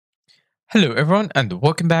Hello everyone and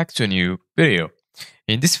welcome back to a new video.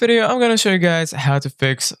 In this video, I'm going to show you guys how to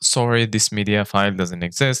fix sorry this media file doesn't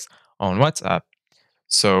exist on WhatsApp.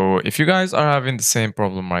 So if you guys are having the same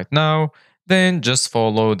problem right now, then just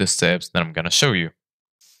follow the steps that I'm going to show you.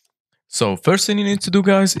 So first thing you need to do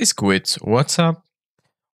guys is quit WhatsApp.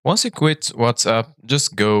 Once you quit WhatsApp,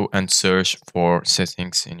 just go and search for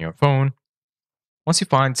settings in your phone. Once you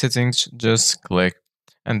find settings, just click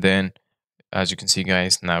and then as you can see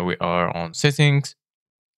guys, now we are on settings.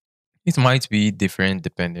 It might be different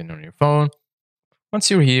depending on your phone.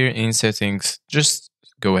 Once you're here in settings, just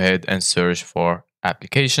go ahead and search for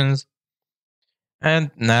applications.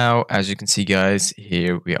 And now, as you can see, guys,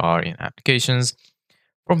 here we are in applications.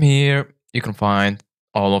 From here, you can find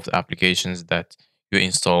all of the applications that you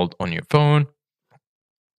installed on your phone.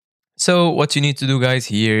 So what you need to do, guys,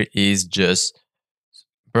 here is just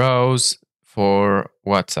browse for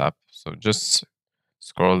WhatsApp. So just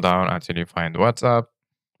scroll down until you find WhatsApp.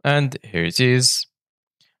 And here it is.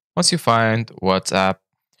 Once you find WhatsApp,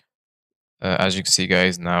 as you can see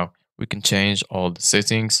guys, now we can change all the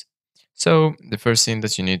settings. So the first thing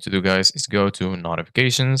that you need to do guys is go to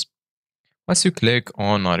notifications. Once you click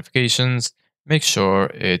on notifications, make sure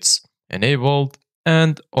it's enabled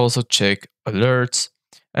and also check alerts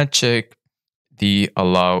and check the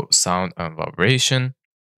allow sound and vibration.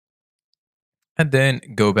 And then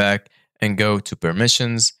go back and go to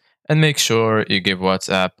permissions and make sure you give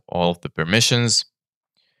WhatsApp all of the permissions.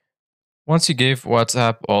 Once you give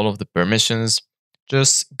WhatsApp all of the permissions,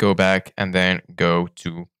 just go back and then go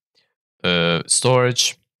to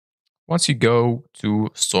storage. Once you go to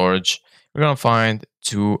storage, you're going to find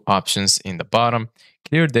two options in the bottom,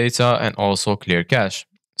 clear data and also clear cache.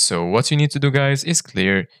 So what you need to do guys is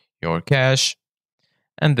clear your cache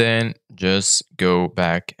and then just go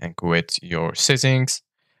back and quit your settings.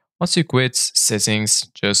 Once you quit settings,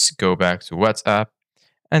 just go back to WhatsApp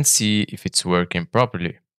and see if it's working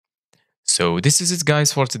properly. So this is it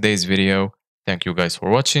guys for today's video. Thank you guys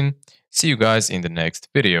for watching. See you guys in the next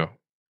video.